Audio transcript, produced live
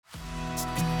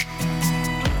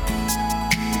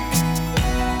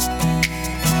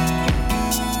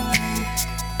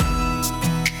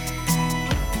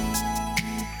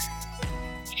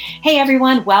Hey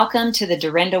everyone, welcome to the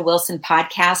Dorinda Wilson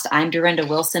podcast. I'm Dorinda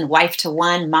Wilson, wife to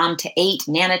one, mom to 8,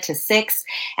 nana to 6,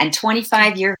 and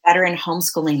 25-year veteran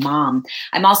homeschooling mom.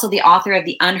 I'm also the author of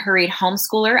The Unhurried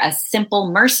Homeschooler, a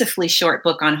simple, mercifully short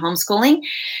book on homeschooling,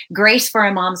 Grace for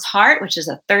a Mom's Heart, which is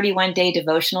a 31-day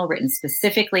devotional written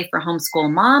specifically for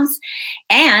homeschool moms,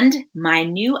 and my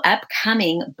new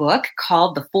upcoming book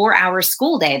called The 4-Hour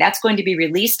School Day. That's going to be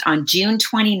released on June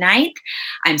 29th.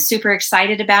 I'm super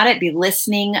excited about it. Be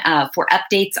listening for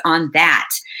updates on that.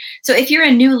 So if you're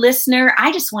a new listener,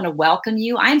 I just want to welcome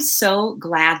you. I'm so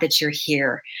glad that you're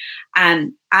here.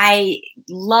 I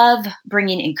love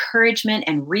bringing encouragement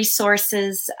and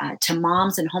resources to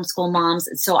moms and homeschool moms.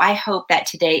 So I hope that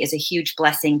today is a huge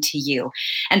blessing to you.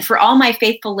 And for all my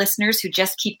faithful listeners who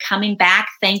just keep coming back,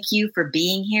 thank you for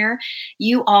being here.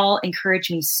 You all encourage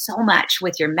me so much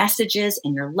with your messages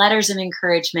and your letters of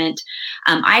encouragement.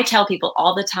 I tell people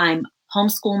all the time,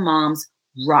 homeschool moms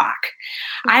rock.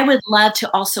 I would love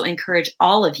to also encourage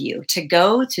all of you to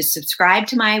go to subscribe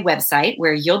to my website,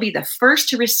 where you'll be the first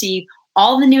to receive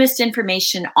all the newest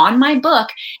information on my book,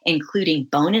 including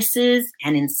bonuses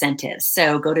and incentives.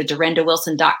 So go to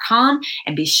dorindawilson.com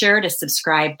and be sure to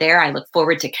subscribe there. I look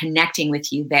forward to connecting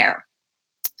with you there.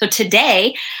 So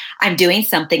today I'm doing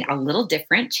something a little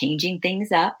different, changing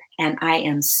things up, and I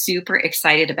am super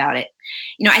excited about it.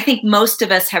 You know, I think most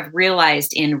of us have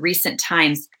realized in recent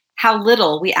times how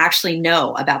little we actually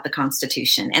know about the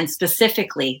Constitution, and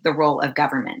specifically the role of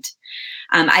government.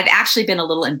 I've actually been a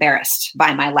little embarrassed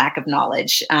by my lack of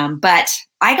knowledge, but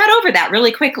I got over that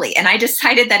really quickly, and I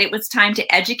decided that it was time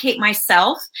to educate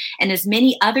myself and as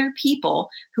many other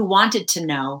people who wanted to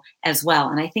know as well.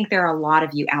 And I think there are a lot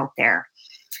of you out there.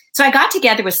 So I got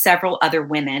together with several other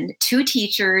women, 2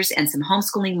 teachers and some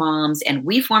homeschooling moms, and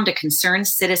we formed a concerned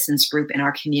citizens group in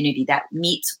our community that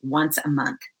meets once a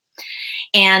month.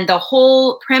 And the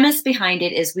whole premise behind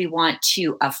it is we want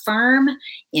to affirm,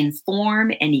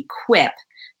 inform, and equip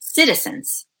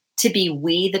citizens to be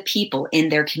we the people in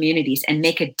their communities and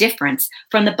make a difference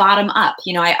from the bottom up.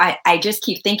 You know, I just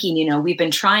keep thinking, you know, we've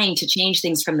been trying to change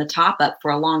things from the top up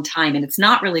for a long time, and it's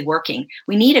not really working.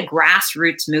 We need a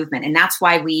grassroots movement, and that's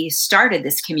why we started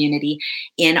this community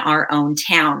in our own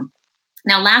town.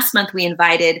 Now, last month we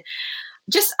invited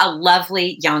just a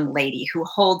lovely young lady who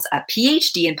holds a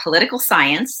PhD in political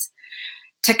science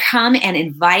to come and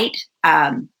invite,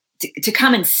 to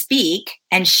come and speak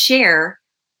and share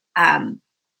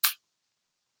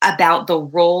about the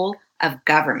role of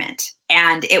government.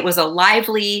 And it was a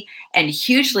lively and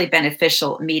hugely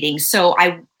beneficial meeting. So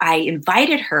I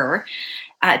invited her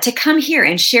to come here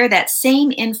and share that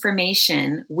same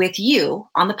information with you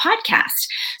on the podcast.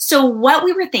 So what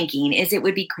we were thinking is it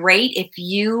would be great if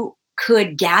you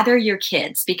could gather your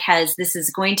kids, because this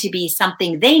is going to be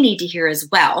something they need to hear as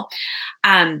well.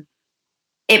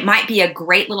 It might be a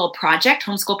great little project,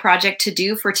 homeschool project to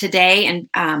do for today and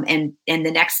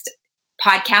the next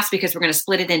podcast, because we're going to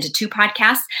split it into 2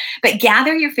 podcasts. But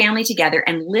gather your family together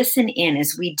and listen in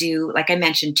as we do, like I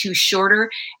mentioned, 2 shorter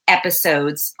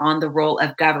episodes on the role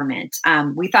of government.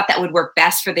 We thought that would work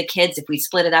best for the kids if we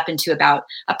split it up into about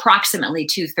approximately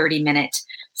 2 30-minute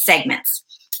segments.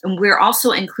 And we're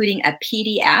also including a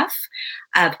PDF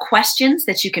of questions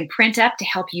that you can print up to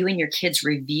help you and your kids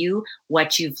review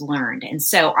what you've learned. And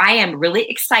so I am really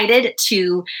excited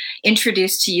to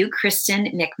introduce to you Kristen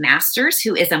McMasters,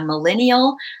 who is a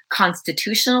millennial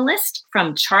constitutionalist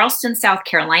from Charleston, South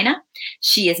Carolina.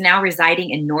 She is now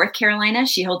residing in North Carolina.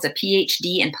 She holds a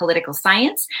PhD in political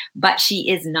science, but she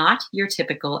is not your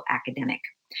typical academic.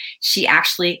 She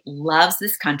actually loves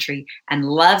this country and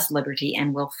loves liberty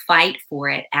and will fight for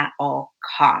it at all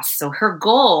costs. So her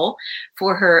goal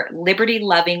for her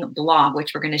liberty-loving blog,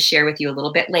 which we're going to share with you a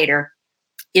little bit later,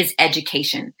 is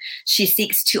education. She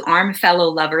seeks to arm fellow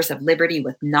lovers of liberty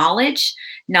with knowledge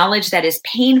that is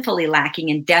painfully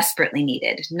lacking and desperately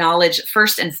needed, knowledge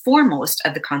first and foremost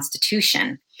of the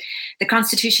Constitution. The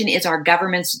Constitution is our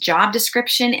government's job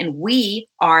description, and we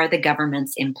are the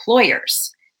government's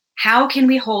employers. How can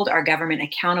we hold our government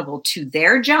accountable to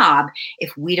their job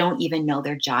if we don't even know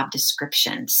their job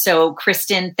description? So,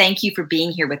 Kristen, thank you for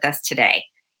being here with us today.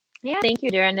 Yeah, thank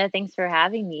you, Dorinda. Thanks for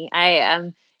having me. I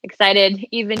am excited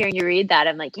even hearing you read that.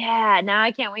 I'm like, yeah, now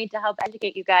I can't wait to help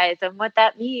educate you guys on what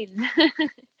that means.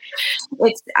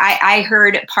 I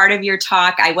heard part of your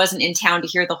talk. I wasn't in town to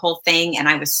hear the whole thing, and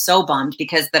I was so bummed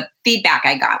because the feedback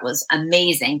I got was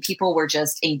amazing. People were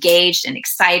just engaged and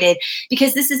excited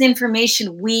because this is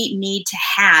information we need to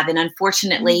have. And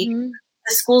unfortunately,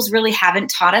 the schools really haven't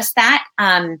taught us that.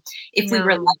 If we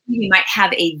were lucky, we might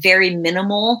have a very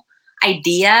minimal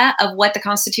idea of what the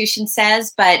Constitution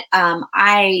says, but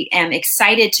I am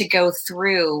excited to go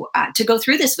through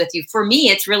this with you. For me,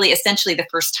 it's really essentially the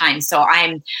first time, so I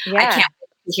can't wait to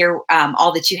hear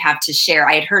all that you have to share.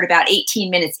 I had heard about 18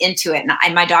 minutes into it,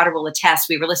 and my daughter will attest.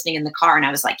 We were listening in the car, and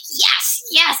I was like, yes,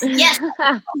 yes, yes.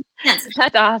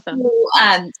 That's awesome. So,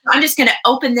 I'm just going to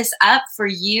open this up for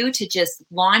you to just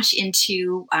launch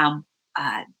into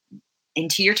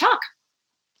your talk.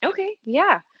 Okay,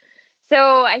 yeah.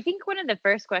 So I think one of the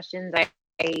first questions I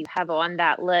have on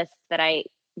that list that I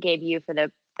gave you for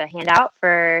the handout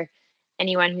for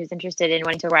anyone who's interested in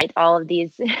wanting to write all of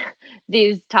these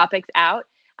these topics out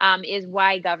is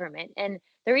why government. And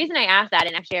the reason I asked that,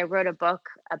 and actually I wrote a book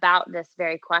about this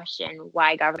very question,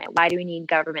 why government? Why do we need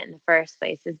government in the first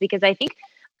place? Is because I think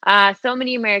so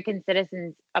many American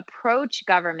citizens approach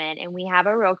government and we have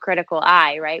a real critical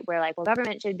eye, right? We're like, well,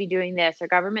 government should be doing this, or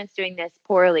government's doing this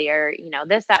poorly, or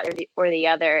this, that, or the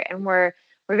other, and we're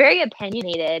very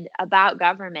opinionated about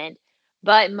government.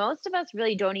 But most of us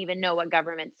really don't even know what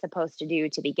government's supposed to do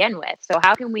to begin with. So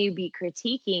how can we be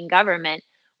critiquing government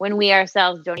when we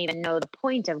ourselves don't even know the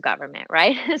point of government,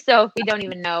 right? So if we don't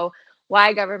even know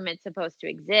why government's supposed to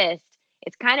exist,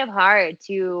 it's kind of hard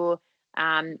to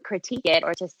critique it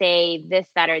or to say this,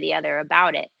 that, or the other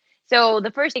about it. So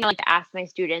the first thing I like to ask my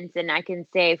students, and I can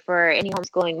say for any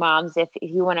homeschooling moms, if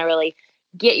you want to really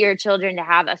get your children to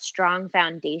have a strong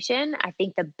foundation, I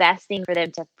think the best thing for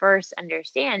them to first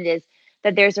understand is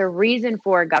that there's a reason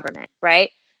for government,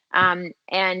 right?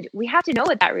 And we have to know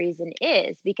what that reason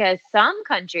is, because some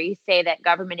countries say that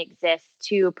government exists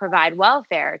to provide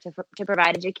welfare, to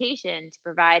provide education, to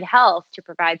provide health, to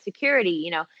provide security.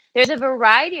 There's a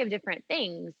variety of different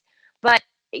things, but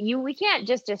we can't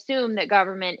just assume that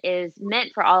government is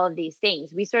meant for all of these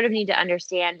things. We sort of need to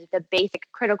understand the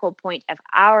basic critical point of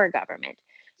our government.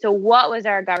 So what was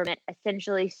our government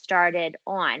essentially started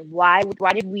on? Why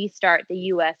did we start the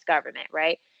US government,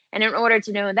 right? And in order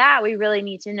to know that, we really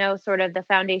need to know sort of the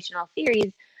foundational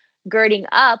theories girding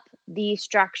up the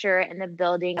structure and the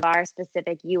building of our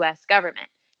specific US government.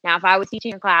 Now, if I was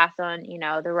teaching a class on,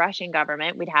 the Russian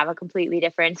government, we'd have a completely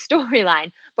different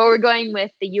storyline. But we're going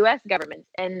with the US government,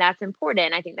 and that's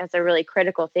important. I think that's a really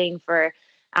critical thing for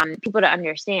people to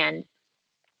understand,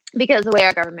 because the way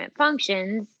our government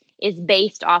functions is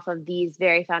based off of these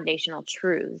very foundational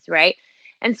truths, right?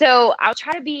 And so I'll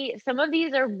try to some of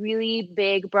these are really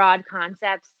big, broad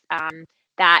concepts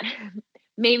that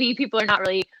maybe people are not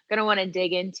really going to want to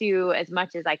dig into as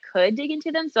much as I could dig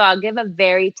into them. So I'll give a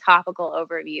very topical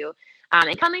overview.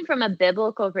 And coming from a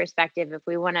biblical perspective, if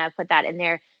we want to put that in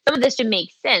there, some of this should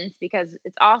make sense because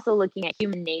it's also looking at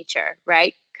human nature,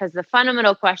 right? Because the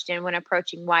fundamental question when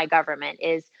approaching why government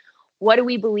is, what do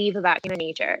we believe about human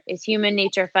nature? Is human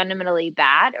nature fundamentally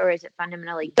bad, or is it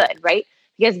fundamentally good, right?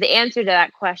 Because the answer to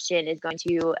that question is going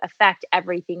to affect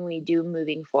everything we do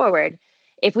moving forward.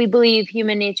 If we believe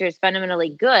human nature is fundamentally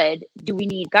good, do we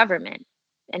need government?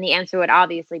 And the answer would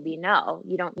obviously be no.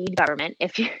 You don't need government.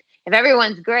 If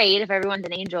everyone's great, if everyone's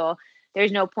an angel,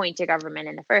 there's no point to government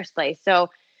in the first place. So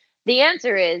the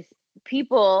answer is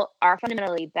people are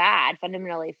fundamentally bad,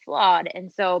 fundamentally flawed.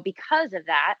 And so because of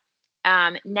that,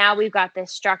 now we've got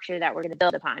this structure that we're going to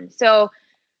build upon. So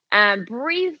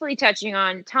briefly touching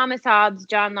on Thomas Hobbes,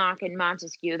 John Locke, and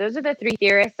Montesquieu. Those are the three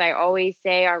theorists I always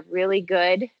say are really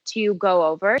good to go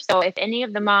over. So if any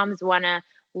of the moms want to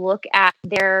look at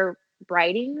their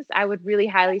writings, I would really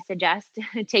highly suggest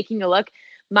taking a look.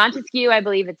 Montesquieu, I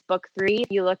believe it's book 3.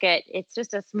 If you look at, it's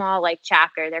just a small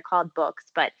chapter. They're called books,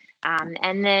 but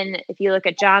and then if you look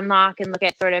at John Locke and look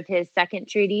at sort of his second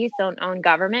treatise on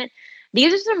government,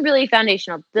 these are some really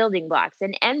foundational building blocks.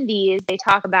 And in these, they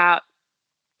talk about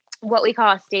what we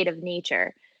call a state of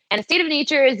nature. And a state of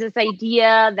nature is this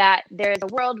idea that there is a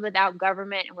world without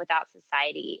government and without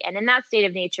society. And in that state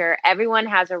of nature, everyone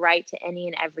has a right to any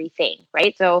and everything,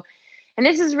 right? So, and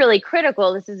this is really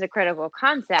critical. This is a critical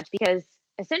concept because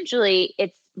essentially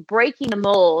it's breaking the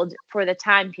mold for the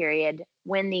time period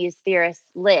when these theorists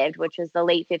lived, which was the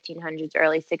late 1500s,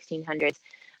 early 1600s.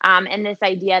 And this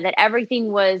idea that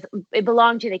it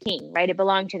belonged to the king, right? It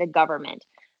belonged to the government.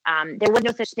 There was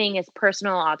no such thing as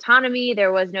personal autonomy.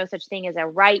 There was no such thing as a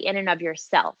right in and of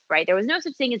yourself, right? There was no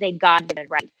such thing as a God-given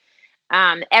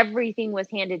right. Everything was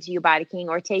handed to you by the king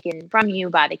or taken from you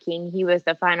by the king. He was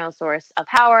the final source of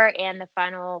power and the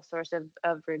final source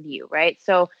of review, right?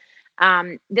 So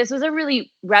this was a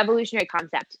really revolutionary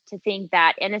concept to think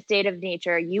that in a state of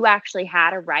nature, you actually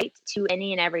had a right to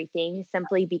any and everything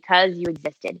simply because you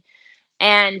existed.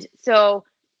 And so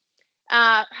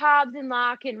Hobbes and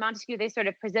Locke and Montesquieu, they sort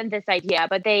of present this idea,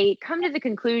 but they come to the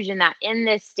conclusion that in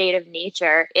this state of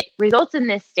nature, it results in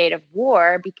this state of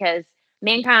war because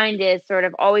mankind is sort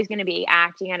of always going to be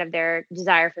acting out of their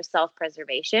desire for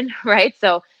self-preservation, right?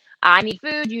 So I need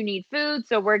food, you need food,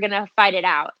 so we're going to fight it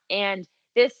out. And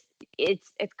this,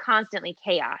 it's constantly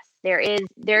chaos. There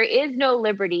is no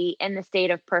liberty in the state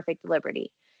of perfect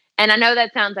liberty. And I know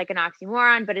that sounds like an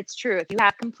oxymoron, but it's true. If you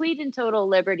have complete and total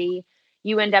liberty,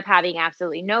 you end up having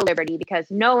absolutely no liberty because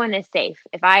no one is safe.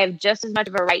 If I have just as much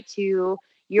of a right to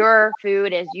your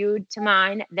food as you to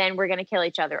mine, then we're going to kill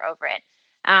each other over it.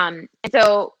 And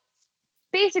so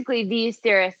basically, these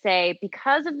theorists say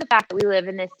because of the fact that we live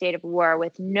in this state of war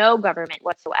with no government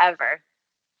whatsoever,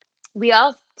 we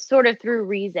all sort of through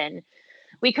reason,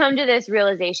 we come to this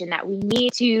realization that we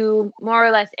need to more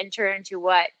or less enter into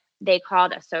what they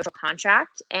called a social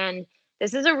contract. And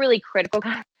this is a really critical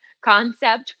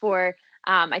concept for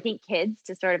I think kids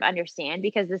to sort of understand,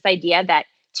 because this idea that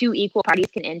two equal parties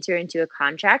can enter into a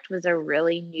contract was a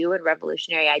really new and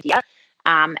revolutionary idea,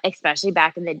 especially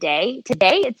back in the day.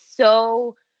 Today, it's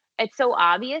so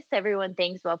obvious. Everyone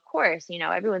thinks, well, of course,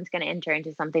 everyone's going to enter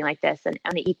into something like this on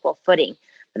an equal footing.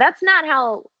 But that's not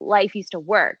how life used to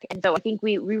work. And so I think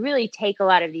we really take a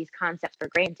lot of these concepts for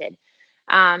granted.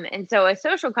 And so a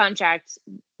social contract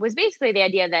was basically the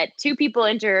idea that two people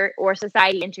enter, or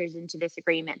society enters into this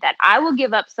agreement that I will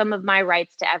give up some of my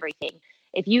rights to everything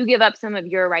if you give up some of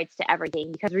your rights to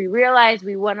everything, because we realize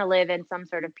we want to live in some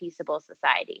sort of peaceable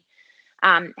society.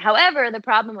 However, the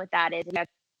problem with that is if you have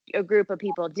a group of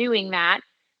people doing that,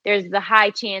 there's the high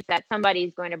chance that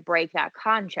somebody's going to break that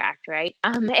contract, right?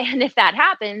 And if that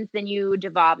happens, then you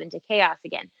devolve into chaos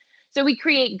again. So we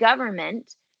create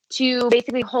government to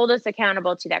basically hold us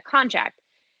accountable to that contract.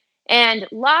 And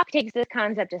Locke takes this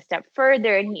concept a step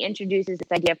further, and he introduces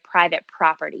this idea of private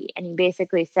property. And he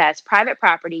basically says private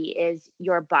property is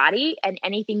your body and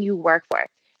anything you work for.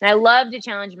 And I love to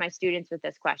challenge my students with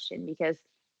this question because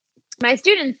my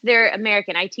students, they're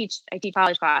American. I teach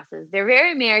college classes. They're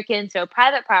very American. So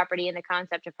private property and the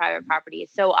concept of private property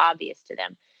is so obvious to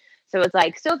them. So it's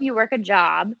like, so if you work a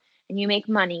job and you make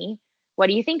money, what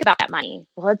do you think about that money?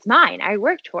 Well, it's mine. I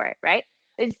worked for it, right?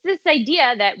 It's this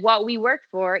idea that what we work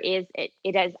for is it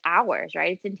is ours,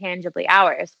 right? It's intangibly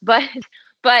ours. But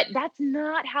that's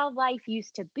not how life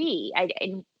used to be.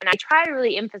 And I try to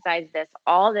really emphasize this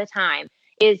all the time,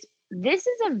 is this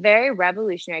is a very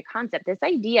revolutionary concept. This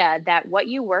idea that what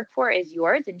you work for is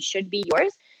yours and should be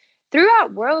yours.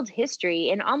 Throughout world history,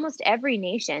 in almost every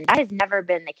nation, that has never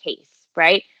been the case,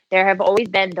 right? There have always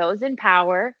been those in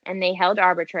power, and they held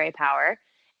arbitrary power,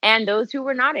 and those who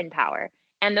were not in power.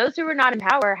 And those who were not in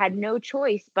power had no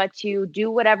choice but to do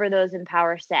whatever those in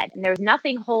power said. And there was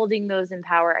nothing holding those in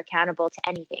power accountable to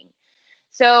anything.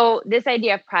 So this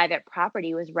idea of private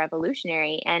property was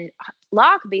revolutionary. And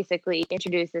Locke basically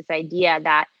introduced this idea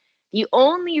that the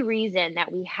only reason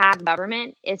that we have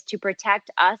government is to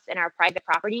protect us and our private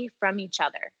property from each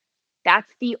other.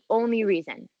 That's the only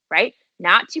reason, right?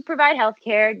 Not to provide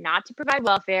healthcare, not to provide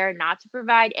welfare, not to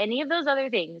provide any of those other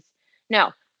things.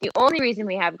 No, the only reason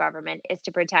we have government is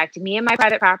to protect me and my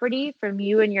private property from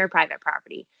you and your private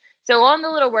property. So on the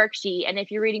little worksheet, and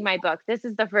if you're reading my book, this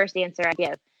is the first answer I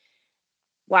give.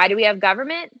 Why do we have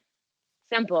government?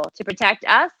 Simple, to protect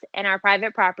us and our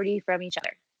private property from each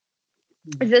other.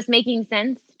 Is this making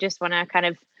sense? Just want to kind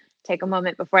of take a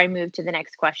moment before I move to the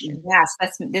next question. Yes,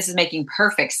 this is making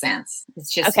perfect sense.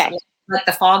 It's just okay. Like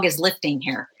the fog is lifting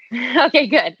here. Okay,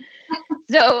 good.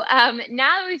 So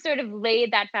now that we've sort of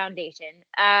laid that foundation,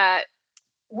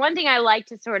 one thing I like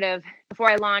to sort of,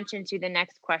 before I launch into the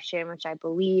next question, which I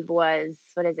believe was,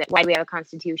 what is it? Why do we have a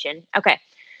constitution? Okay.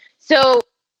 So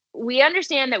we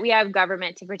understand that we have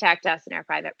government to protect us and our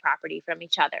private property from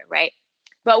each other, right?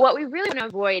 But what we really want to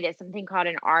avoid is something called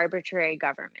an arbitrary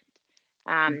government.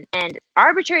 And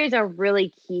arbitrary is a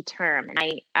really key term. And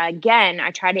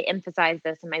I try to emphasize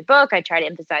this in my book. I try to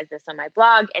emphasize this on my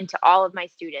blog and to all of my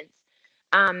students.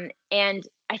 And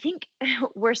I think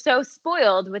we're so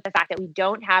spoiled with the fact that we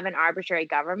don't have an arbitrary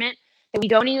government that we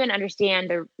don't even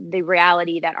understand the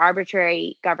reality that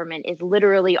arbitrary government is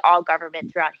literally all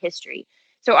government throughout history.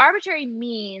 So arbitrary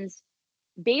means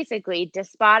basically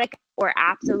despotic or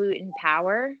absolute in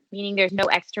power, meaning there's no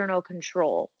external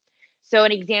control. So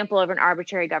an example of an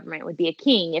arbitrary government would be a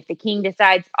king. If the king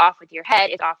decides off with your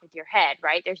head, it's off with your head,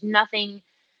 right? There's nothing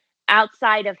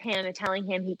outside of him telling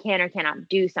him he can or cannot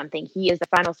do something. He is the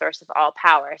final source of all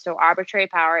power. So arbitrary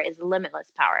power is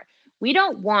limitless power. We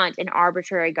don't want an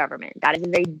arbitrary government. That is a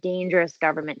very dangerous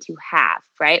government to have,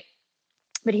 right?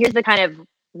 But here's the kind of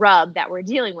rub that we're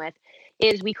dealing with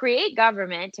is we create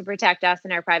government to protect us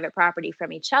and our private property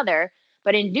from each other.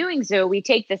 But in doing so, we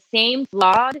take the same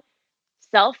flawed,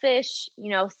 selfish,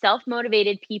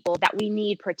 self-motivated people that we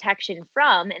need protection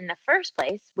from in the first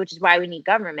place, which is why we need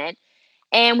government,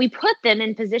 and we put them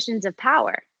in positions of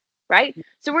power, right?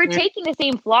 So we're taking the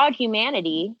same flawed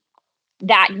humanity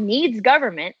that needs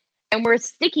government and we're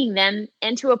sticking them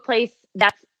into a place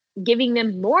that's giving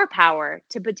them more power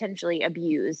to potentially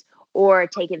abuse or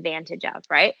take advantage of,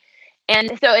 right? And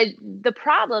so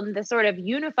the sort of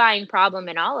unifying problem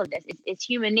in all of this is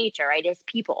human nature, right? Is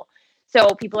people. So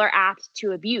people are apt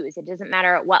to abuse. It doesn't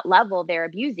matter at what level they're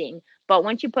abusing. But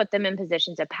once you put them in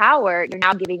positions of power, you're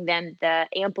now giving them the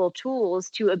ample tools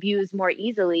to abuse more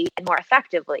easily and more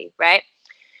effectively, right?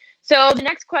 So the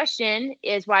next question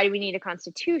is, why do we need a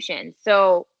constitution?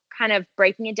 So kind of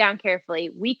breaking it down carefully,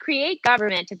 we create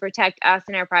government to protect us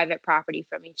and our private property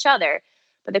from each other.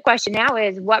 But the question now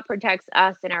is, what protects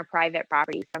us and our private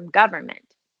property from government,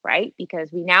 right?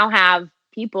 Because we now have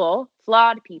people,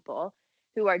 flawed people,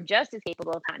 who are just as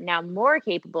capable, if not now more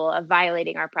capable, of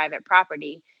violating our private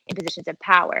property in positions of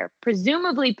power,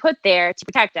 presumably put there to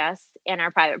protect us and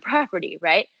our private property,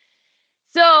 right?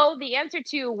 So the answer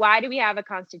to why do we have a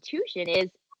constitution is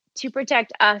to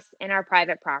protect us and our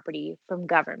private property from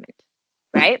government,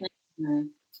 right? Mm-hmm.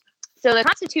 So the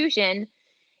Constitution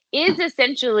is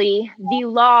essentially the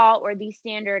law or the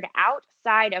standard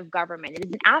outside of government. It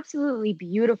is an absolutely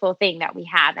beautiful thing that we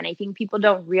have. And I think people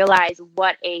don't realize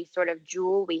what a sort of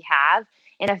jewel we have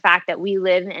in the fact that we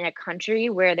live in a country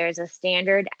where there's a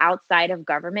standard outside of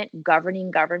government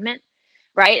governing government,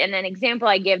 right? And an example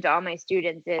I give to all my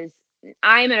students is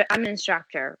I'm an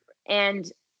instructor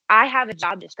and I have a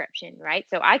job description, right?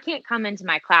 So I can't come into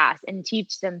my class and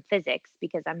teach them physics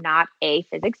because I'm not a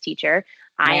physics teacher.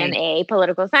 I am a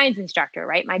political science instructor,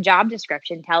 right? My job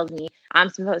description tells me I'm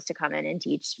supposed to come in and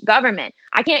teach government.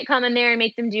 I can't come in there and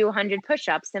make them do 100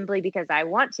 push-ups simply because I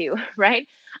want to, right?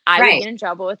 I would get in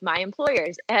trouble with my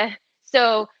employers.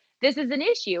 So this is an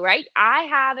issue, right? I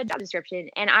have a job description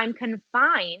and I'm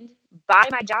confined by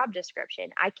my job description.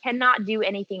 I cannot do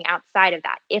anything outside of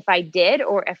that. If I did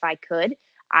or if I could,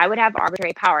 I would have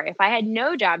arbitrary power. If I had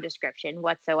no job description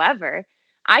whatsoever,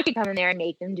 I could come in there and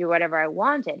make them do whatever I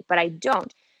wanted, but I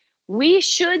don't. We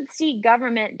should see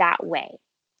government that way.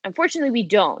 Unfortunately, we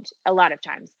don't a lot of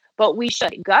times, but we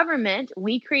should. Government,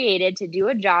 we created to do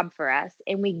a job for us,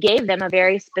 and we gave them a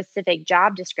very specific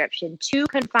job description to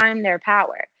confine their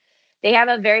power. They have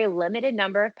a very limited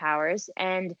number of powers,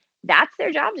 and that's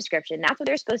their job description. That's what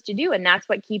they're supposed to do, and that's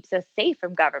what keeps us safe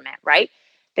from government, right?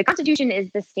 The Constitution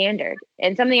is the standard.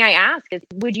 And something I ask is,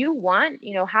 would you want,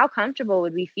 how comfortable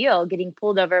would we feel getting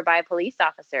pulled over by a police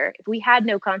officer if we had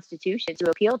no Constitution to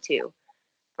appeal to,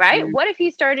 right? Mm-hmm. What if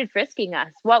he started frisking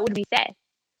us? What would we say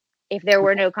if there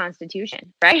were no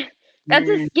Constitution, right? That's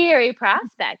a scary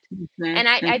prospect. Mm-hmm. And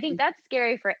I think that's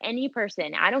scary for any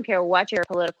person. I don't care what your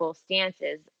political stance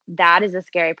is. That is a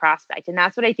scary prospect. And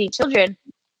that's what I think children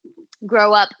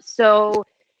grow up so,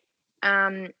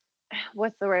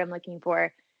 what's the word I'm looking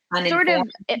for? Uninformed.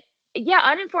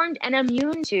 Uninformed and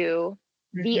immune to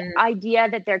the idea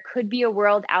that there could be a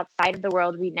world outside of the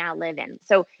world we now live in.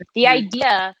 So the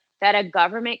idea that a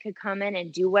government could come in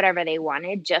and do whatever they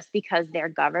wanted just because they're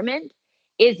government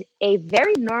is a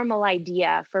very normal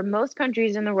idea for most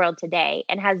countries in the world today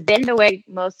and has been the way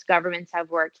most governments have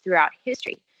worked throughout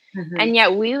history. Mm-hmm. And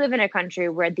yet we live in a country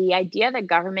where the idea that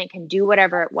government can do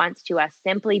whatever it wants to us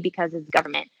simply because it's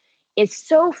government is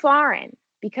so foreign,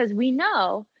 because we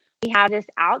know we have this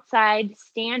outside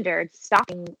standard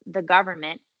stopping the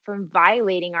government from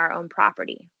violating our own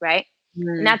property, right?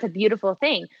 Mm. And that's a beautiful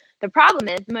thing. The problem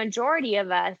is the majority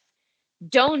of us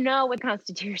don't know what the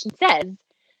Constitution says.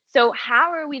 So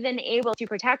how are we then able to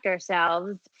protect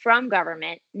ourselves from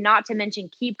government, not to mention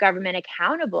keep government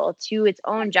accountable to its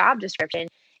own job description,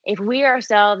 if we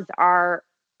ourselves are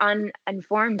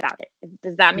uninformed about it?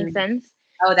 Does that make sense?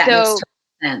 Oh, that makes total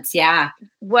sense. Yeah.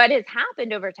 What has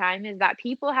happened over time is that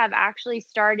people have actually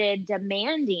started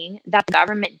demanding that the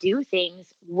government do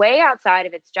things way outside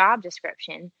of its job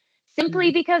description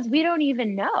simply because we don't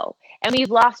even know. And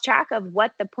we've lost track of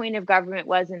what the point of government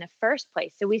was in the first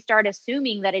place. So we start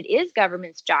assuming that it is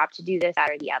government's job to do this,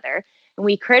 that, or the other. And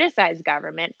we criticize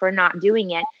government for not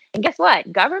doing it. And guess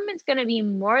what? Government's going to be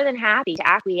more than happy to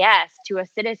acquiesce to a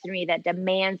citizenry that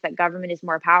demands that government is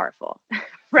more powerful,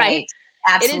 right?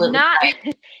 Absolutely.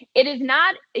 It is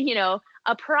not,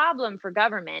 a problem for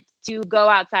government to go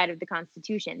outside of the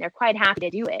Constitution. They're quite happy to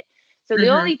do it. So the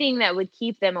only thing that would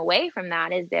keep them away from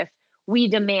that is if we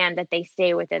demand that they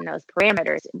stay within those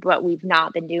parameters, but we've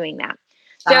not been doing that.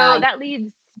 So that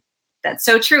leads That's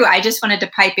so true. I just wanted to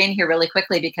pipe in here really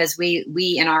quickly because we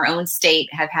in our own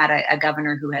state have had a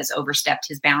governor who has overstepped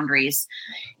his boundaries.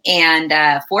 And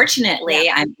fortunately,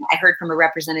 I heard from a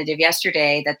representative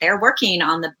yesterday that they're working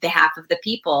on the behalf of the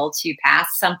people to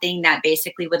pass something that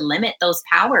basically would limit those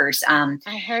powers.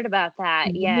 I heard about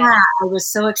that. Yeah, I was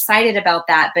so excited about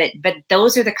that. But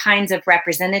those are the kinds of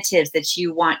representatives that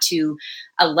you want to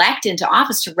elect into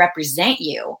office to represent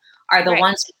you, are the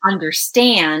ones who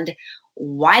understand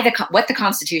what the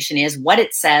Constitution is, what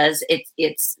it says.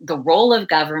 It's the role of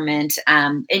government.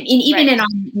 And even in our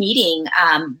meeting,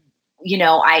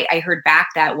 I heard back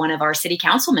that one of our city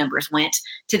council members went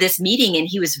to this meeting and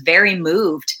he was very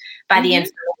moved by the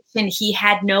information. He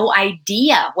had no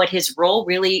idea what his role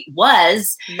really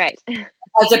was,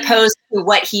 as opposed to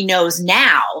what he knows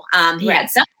now. He had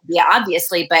some idea,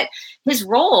 obviously, but his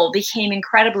role became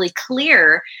incredibly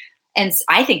clear, and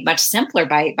I think much simpler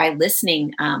by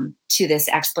listening to this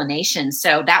explanation.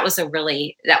 So that was a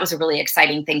really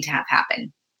exciting thing to have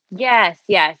happen. Yes.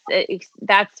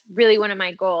 That's really one of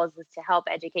my goals, is to help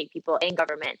educate people in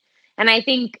government. And I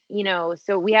think,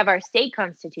 so we have our state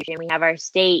constitution, we have our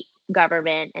state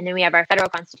government, and then we have our federal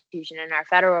constitution and our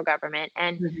federal government.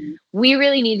 And we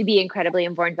really need to be incredibly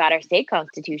informed about our state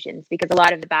constitutions, because a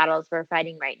lot of the battles we're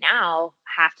fighting right now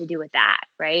have to do with that.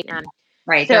 Right.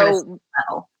 So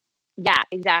yeah,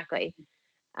 exactly.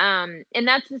 And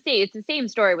that's it's the same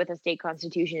story with the state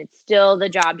constitution. It's still the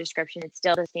job description. It's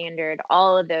still the standard,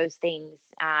 all of those things.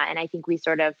 And I think we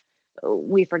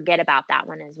forget about that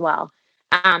one as well.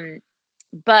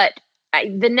 But I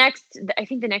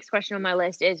think the next question on my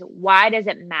list is, why does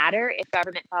it matter if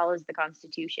government follows the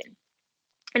Constitution?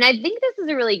 And I think this is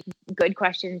a really good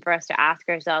question for us to ask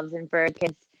ourselves, and for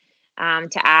kids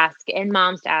to ask, and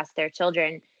moms to ask their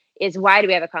children, is why do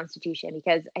we have a Constitution?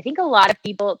 Because I think a lot of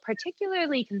people,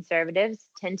 particularly conservatives,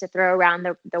 tend to throw around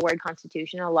the word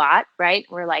Constitution a lot, right?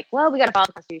 We're like, well, we got to follow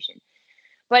the Constitution.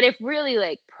 But if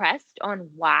really pressed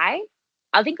on why,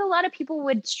 I think a lot of people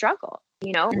would struggle.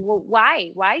 Well,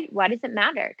 why does it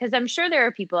matter? Because I'm sure there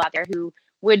are people out there who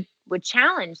would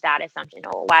challenge that assumption.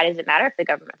 Oh, why does it matter if the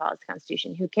government follows the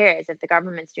Constitution? Who cares if the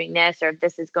government's doing this or if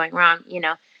this is going wrong?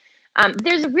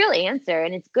 There's a real answer,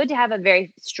 and it's good to have a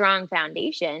very strong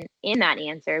foundation in that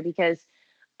answer, because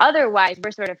otherwise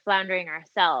we're sort of floundering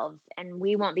ourselves, and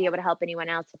we won't be able to help anyone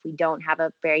else if we don't have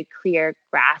a very clear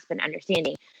grasp and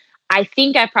understanding. I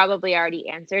think I probably already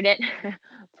answered it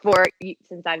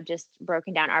since I've just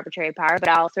broken down arbitrary power, but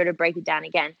I'll sort of break it down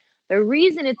again. The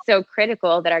reason it's so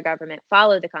critical that our government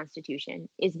follow the Constitution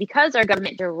is because our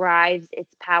government derives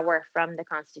its power from the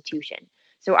Constitution.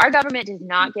 So our government does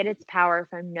not get its power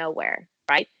from nowhere,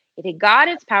 right? If it got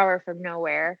its power from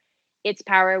nowhere, its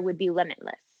power would be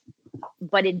limitless.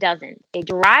 But it doesn't. It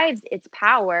derives its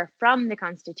power from the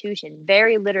Constitution,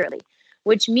 very literally,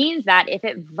 which means that if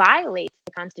it violates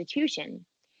the Constitution,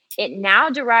 it now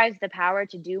derives the power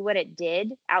to do what it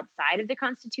did outside of the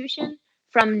Constitution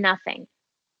from nothing,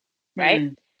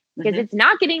 right? Because it's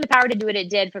not getting the power to do what it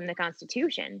did from the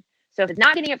Constitution. So if it's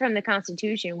not getting it from the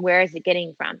Constitution, where is it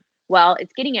getting from? Well,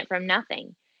 it's getting it from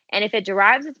nothing. And if it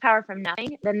derives its power from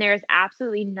nothing, then there's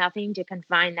absolutely nothing to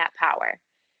confine that power.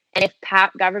 And if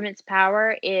government's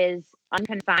power is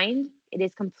unconfined, it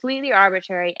is completely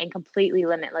arbitrary and completely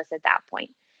limitless at that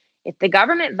point. If the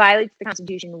government violates the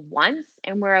Constitution once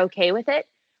and we're okay with it,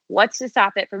 what's to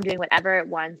stop it from doing whatever it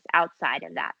wants outside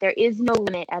of that? There is no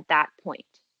limit at that point,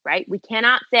 right? We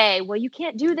cannot say, well, you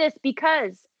can't do this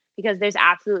because there's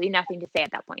absolutely nothing to say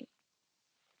at that point,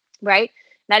 right?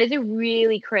 That is a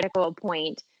really critical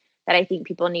point that I think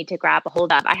people need to grab a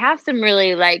hold of. I have some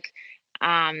really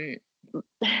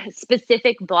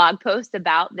specific blog posts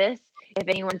about this. If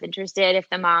anyone's interested, if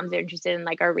the moms are interested in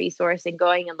our resource and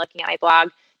going and looking at my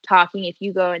blog, if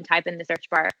you go and type in the search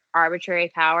bar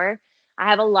arbitrary power, I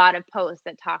have a lot of posts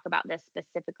that talk about this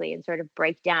specifically and sort of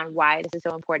break down why this is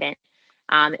so important.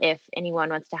 If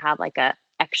anyone wants to have an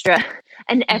extra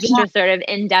sort of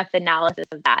in-depth analysis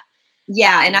of that.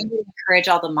 Yeah, and I would encourage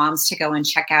all the moms to go and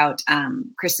check out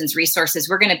Kristen's resources.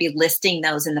 We're going to be listing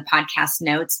those in the podcast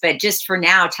notes, but just for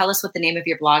now, tell us what the name of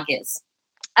your blog is.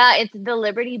 It's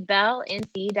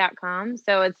thelibertybellnc.com.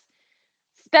 So it's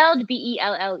spelled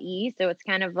Belle, so it's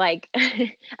kind of like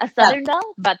a Southern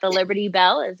bell, but the Liberty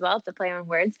Bell as well. It's a play on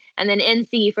words. And then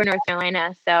NC for North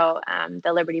Carolina, so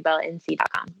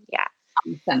thelibertybellnc.com. Yeah.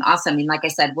 Awesome. And like I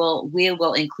said, we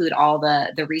will include all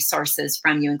the resources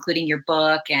from you, including your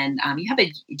book. And do you have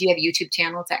a YouTube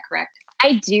channel? Is that correct?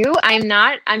 I do. I'm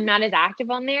not as active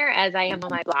on there as I am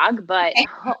on my blog, but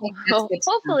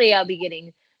hopefully I'll be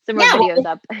getting some more Yeah, well, videos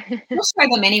up. we'll share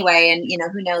them anyway. And,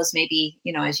 who knows, maybe,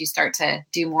 as you start to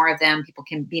do more of them, people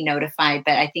can be notified.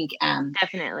 But I think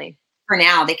Definitely. for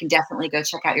now, they can definitely go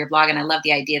check out your blog. And I love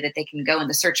the idea that they can go in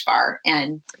the search bar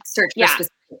and search for Yeah.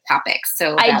 specific topics.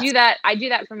 So I do that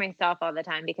for myself all the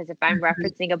time, because if I'm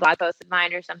referencing a blog post of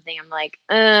mine or something, I'm like,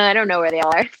 I don't know where they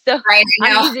are. So right,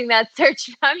 I'm using that search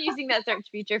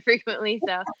feature frequently.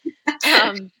 So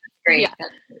great. yeah.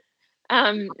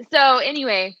 So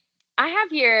anyway, I have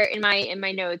here in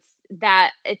my notes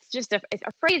that it's a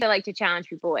phrase I like to challenge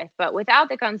people with, but without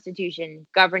the Constitution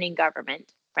governing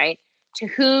government, right? To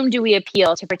whom do we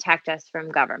appeal to protect us from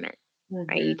government?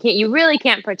 Right? You really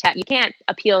can't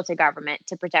appeal to government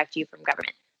to protect you from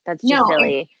government. That's just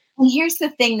silly. And here's the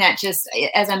thing that just,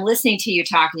 as I'm listening to you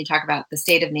talk, and you talk about the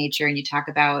state of nature, and you talk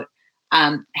about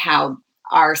how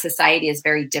our society is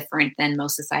very different than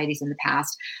most societies in the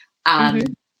past.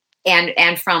 And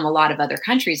from a lot of other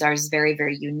countries, ours is very,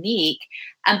 very unique.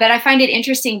 But I find it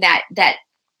interesting that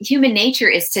human nature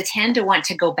is to tend to want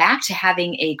to go back to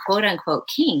having a quote unquote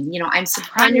king. I'm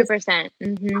surprised 100%.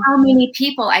 how many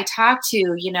people I talk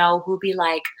to, who be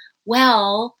like,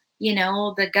 well,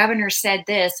 the governor said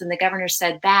this and the governor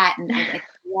said that. And I'm like,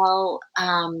 well,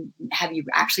 have you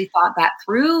actually thought that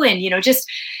through? And, just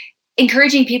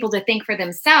encouraging people to think for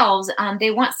themselves.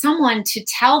 They want someone to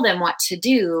tell them what to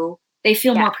do. They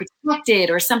feel more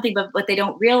protected or something, but what they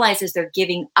don't realize is they're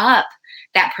giving up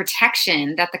that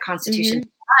protection that the Constitution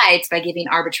provides by giving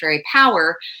arbitrary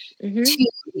power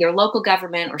to either local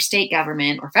government or state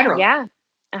government or federal. Yeah,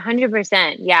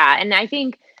 100%. Yeah. And I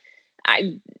think,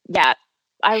 I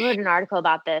wrote an article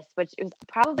about this, which was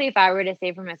probably, if I were to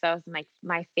say for myself,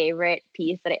 my favorite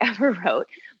piece that I ever wrote.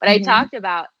 But I talked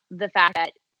about the fact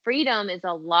that freedom is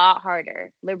a lot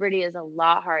harder. Liberty is a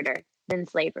lot harder than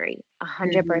slavery.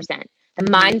 100%. The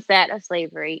mindset of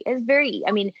slavery is very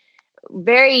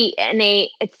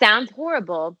innate. It sounds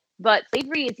horrible, but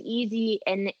slavery is easy.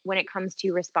 And when it comes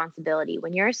to responsibility,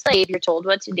 when you're a slave, you're told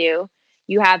what to do.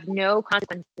 You have no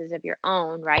consequences of your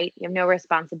own, right? You have no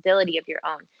responsibility of your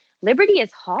own. Liberty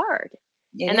is hard.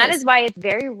 That is why it's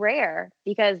very rare,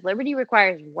 because liberty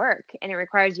requires work, and it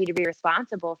requires you to be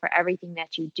responsible for everything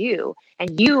that you do.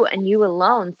 And you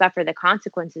alone suffer the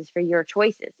consequences for your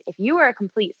choices. If you are a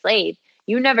complete slave,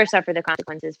 you never suffer the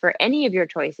consequences for any of your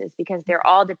choices, because they're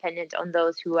all dependent on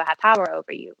those who have power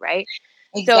over you, right?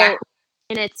 Exactly. So,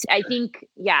 and I think,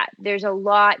 there's a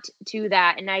lot to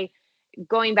that. And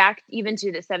going back even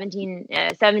to the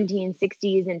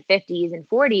 1760s and 50s and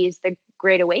 40s, the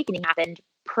Great Awakening happened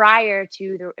prior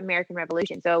to the American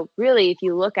Revolution. So really, if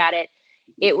you look at it,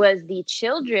 it was the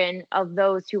children of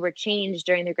those who were changed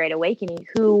during the Great Awakening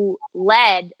who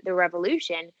led the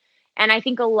revolution. And I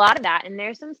think a lot of that, and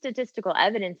there's some statistical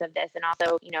evidence of this, and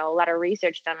also, a lot of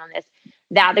research done on this,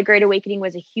 that the Great Awakening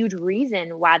was a huge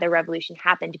reason why the revolution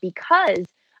happened, because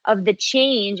of the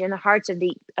change in the hearts of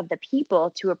the people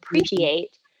to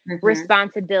appreciate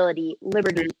responsibility,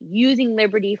 liberty, using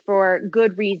liberty for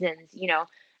good reasons,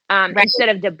 instead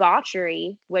of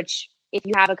debauchery, which, if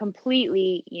you have a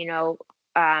completely,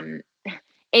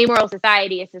 amoral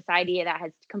society, a society that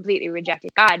has completely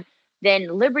rejected God,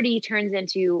 then liberty turns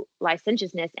into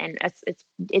licentiousness, and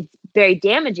it's very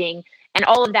damaging. And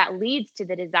all of that leads to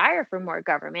the desire for more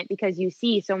government, because you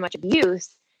see so much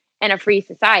abuse in a free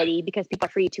society, because people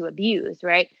are free to abuse,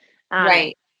 right?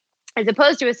 Right. As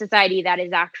opposed to a society that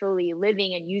is actually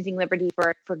living and using liberty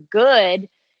for good.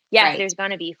 Yes, there's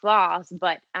going to be flaws,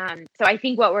 but so I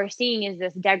think what we're seeing is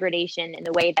this degradation in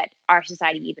the way that our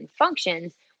society even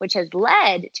functions, which has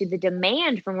led to the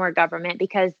demand for more government,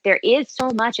 because there is so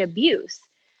much abuse,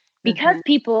 because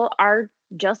people are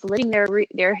just living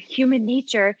their human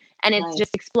nature, and it's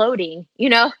just exploding,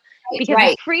 because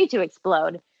it's free to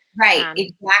explode. Right,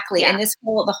 exactly. And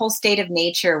the whole state of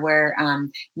nature where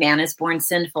man is born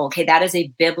sinful. Okay, that is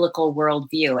a biblical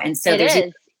worldview. And so there's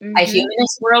a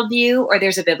humanist worldview, or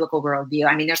there's a biblical worldview.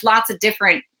 I mean, there's lots of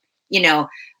different,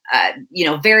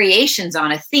 variations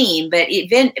on a theme, but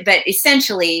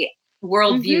essentially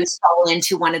worldviews fall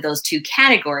into one of those two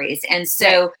categories. And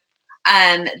so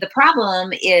the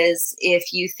problem is,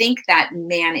 if you think that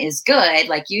man is good,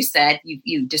 like you said,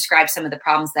 you described some of the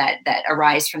problems that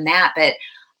arise from that, but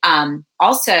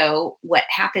also what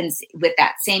happens with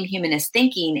that same humanist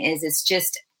thinking is it's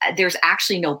just, there's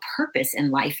actually no purpose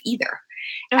in life either.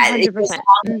 100%.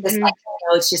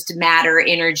 It's just matter,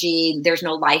 energy. There's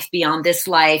no life beyond this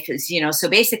life. So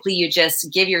basically you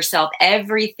just give yourself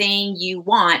everything you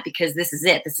want, because this is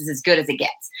it. This is as good as it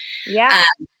gets. Yeah.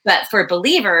 But for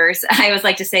believers, I always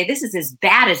like to say, this is as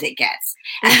bad as it gets.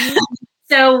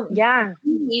 So Yeah.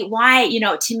 why,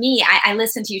 to me, I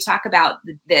listen to you talk about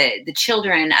the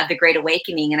children of the Great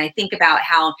Awakening, and I think about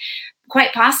how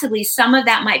quite possibly some of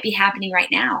that might be happening right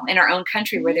now in our own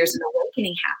country, where there's an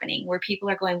awakening happening, where people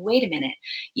are going, wait a minute,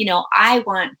 I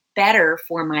want better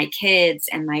for my kids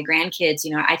and my grandkids.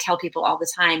 I tell people all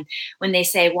the time when they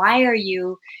say, why are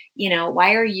you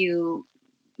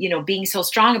being so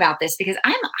strong about this? Because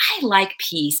I like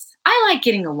peace. I like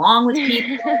getting along with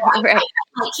people. Right.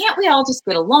 Can't we all just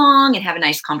get along and have a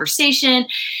nice conversation?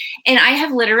 And I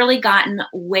have literally gotten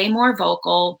way more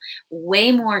vocal,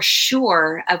 way more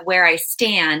sure of where I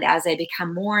stand as I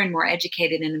become more and more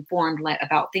educated and informed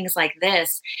about things like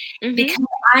this, because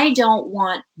I don't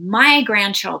want my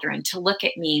grandchildren to look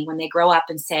at me when they grow up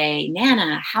and say,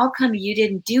 Nana, how come you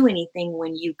didn't do anything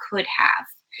when you could have?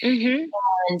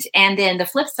 And then the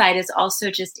flip side is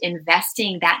also just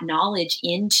investing that knowledge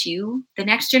into the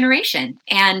next generation.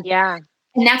 And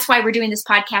that's why we're doing this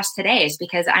podcast today, is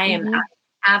because I am an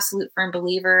absolute firm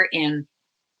believer in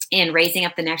raising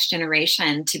up the next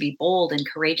generation to be bold and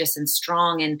courageous and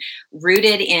strong and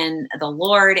rooted in the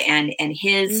Lord and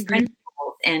his principles.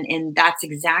 And that's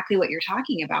exactly what you're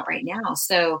talking about right now.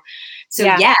 So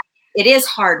yeah, it is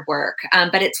hard work,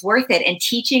 but it's worth it. And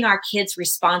teaching our kids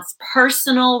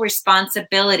personal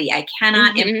responsibility. I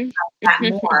cannot emphasize that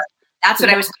more. That's what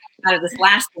I was talking about of this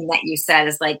last thing that you said,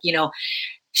 is like,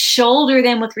 shoulder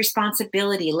them with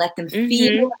responsibility. Let them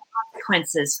feel the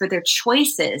consequences for their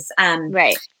choices.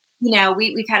 Right.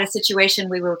 We've had a situation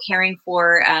we were caring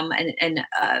for an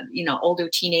older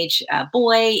teenage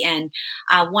boy, and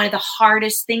one of the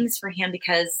hardest things for him,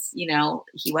 because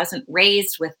he wasn't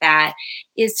raised with that,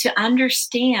 is to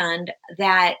understand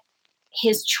that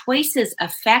his choices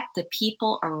affect the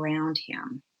people around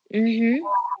him. I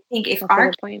think if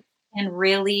our kids can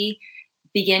really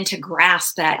begin to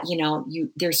grasp that,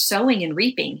 there's sowing and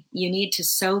reaping. You need to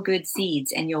sow good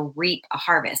seeds and you'll reap a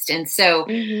harvest. And so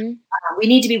we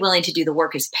need to be willing to do the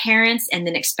work as parents, and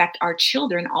then expect our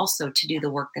children also to do the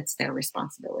work that's their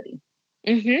responsibility.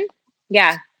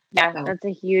 Yeah. That's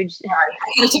a huge. Sorry,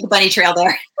 I took a bunny trail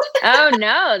there. Oh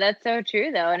no, that's so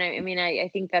true though. And I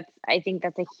think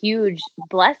that's a huge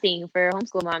blessing for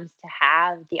homeschool moms, to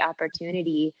have the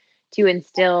opportunity to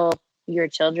instill your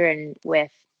children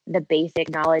with the basic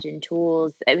knowledge and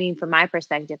tools. From my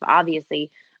perspective,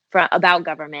 obviously, about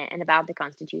government and about the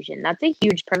Constitution. That's a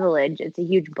huge privilege. It's a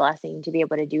huge blessing to be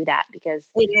able to do that, because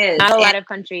it is. Not a lot of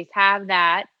countries have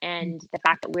that. And the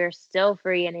fact that we're still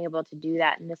free and able to do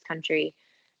that in this country,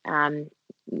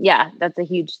 that's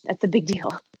a big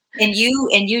deal. And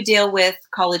you deal with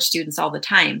college students all the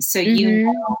time. So you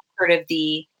know sort of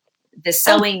the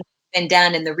sowing been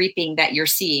done and the reaping that you're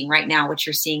seeing right now, what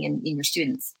you're seeing in your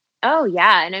students. Oh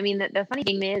yeah. And the funny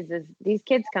thing is these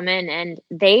kids come in and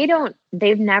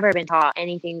they've never been taught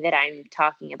anything that I'm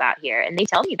talking about here. And they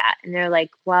tell me that, and they're like,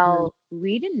 well,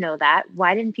 we didn't know that.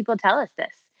 Why didn't people tell us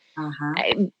this?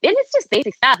 And it's just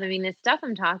basic stuff. The stuff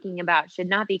I'm talking about should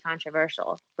not be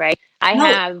controversial, right?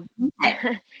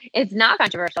 It's not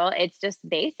controversial. It's just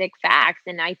basic facts.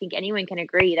 And I think anyone can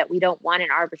agree that we don't want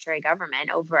an arbitrary government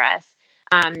over us.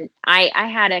 I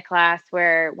had a class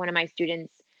where one of my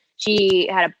students, she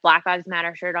had a Black Lives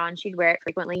Matter shirt on. She'd wear it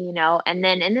frequently, and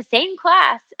then in the same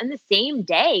class, in the same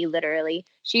day, literally,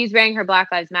 she's wearing her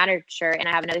Black Lives Matter shirt, and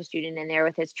I have another student in there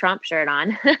with his Trump shirt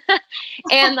on.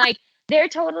 And they're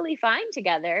totally fine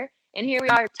together. And here we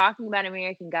are talking about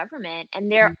American government,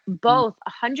 and they're both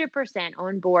 100%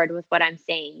 on board with what I'm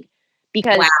saying,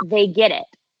 because they get it,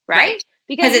 right?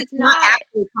 Because it's not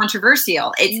actually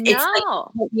controversial. It's like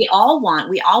what we all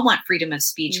want freedom of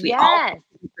speech. We all want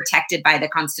to be protected by the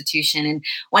Constitution. And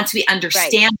once we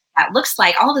understand what that looks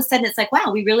like, all of a sudden it's like,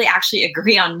 wow, we really actually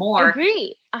agree on more.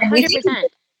 Agree, 100%.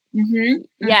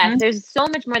 Yes, there's so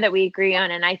much more that we agree on.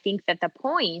 And I think that the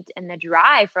point and the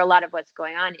drive for a lot of what's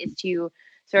going on is to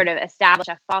sort of establish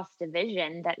a false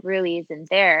division that really isn't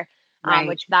there.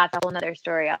 Which that's a whole nother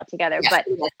story altogether. But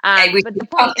the point, we could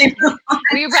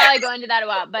probably go into that a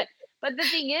while. But the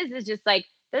thing is just like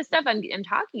the stuff I'm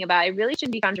talking about, it really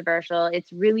shouldn't be controversial.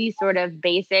 It's really sort of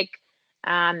basic.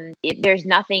 There's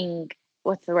nothing.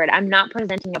 What's the word? I'm not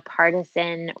presenting a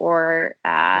partisan or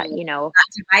not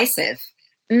divisive.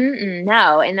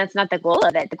 No, and that's not the goal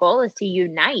of it. The goal is to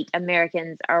unite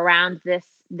Americans around this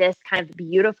kind of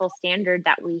beautiful standard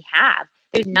that we have.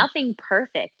 There's nothing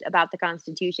perfect about the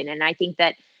Constitution. And I think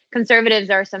that conservatives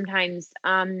are sometimes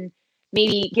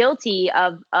maybe guilty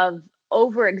of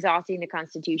over exhausting the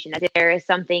Constitution, as if there is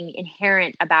something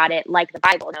inherent about it, like the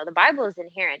Bible. No, the Bible is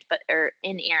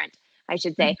inerrant, I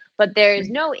should say. But there is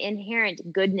no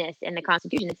inherent goodness in the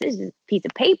Constitution. It's just a piece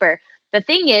of paper. The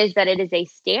thing is that it is a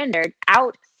standard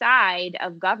outside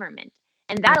of government.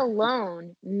 And that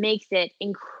alone makes it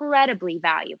incredibly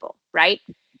valuable, right?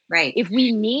 Right. If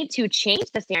we need to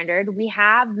change the standard, we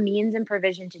have means and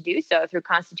provision to do so through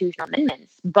constitutional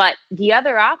amendments. But the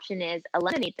other option is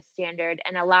eliminate the standard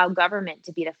and allow government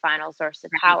to be the final source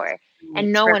of power.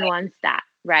 And no one wants that,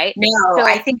 right? No, So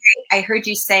I think I heard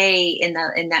you say in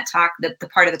that talk, the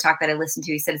part of the talk that I listened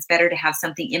to, you said it's better to have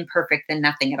something imperfect than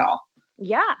nothing at all.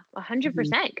 yeah,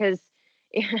 100%. Because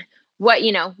what,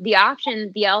 the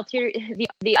option,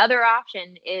 the other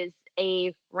option is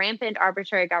a rampant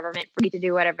arbitrary government free to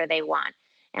do whatever they want.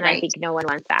 And I think no one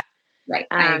wants that. Right.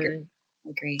 I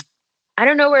agree. I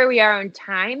don't know where we are on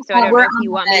time, so I don't know if you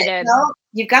want me to. Well,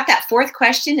 you've got that fourth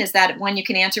question. Is that one you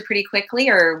can answer pretty quickly,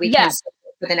 or we can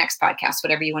for the next podcast,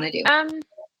 whatever you want to do?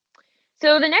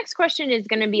 So the next question is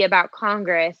going to be about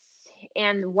Congress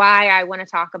and why I want to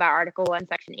talk about Article 1,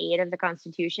 Section 8 of the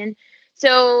Constitution.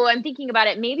 So I'm thinking about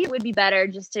it. Maybe it would be better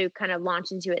just to kind of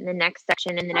launch into it in the next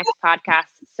section, in the next podcast,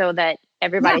 so that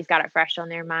everybody's got it fresh on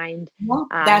their mind. Well,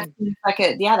 that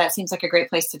seems like a great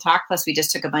place to talk. Plus, we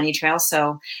just took a bunny trail,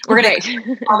 so we're going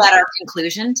to call that our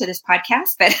conclusion to this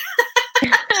podcast. But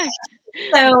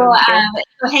so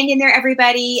hang in there,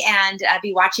 everybody, and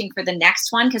be watching for the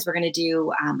next one, because we're going to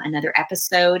do another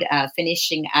episode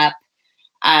finishing up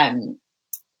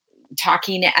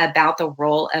talking about the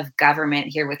role of government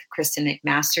here with Kristen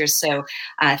McMasters. So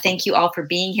thank you all for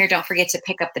being here. Don't forget to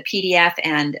pick up the PDF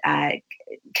and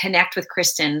connect with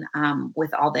Kristen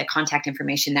with all the contact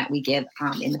information that we give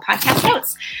in the podcast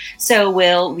notes. So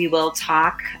we will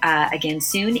talk again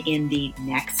soon in the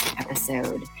next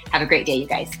episode. Have a great day, you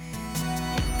guys.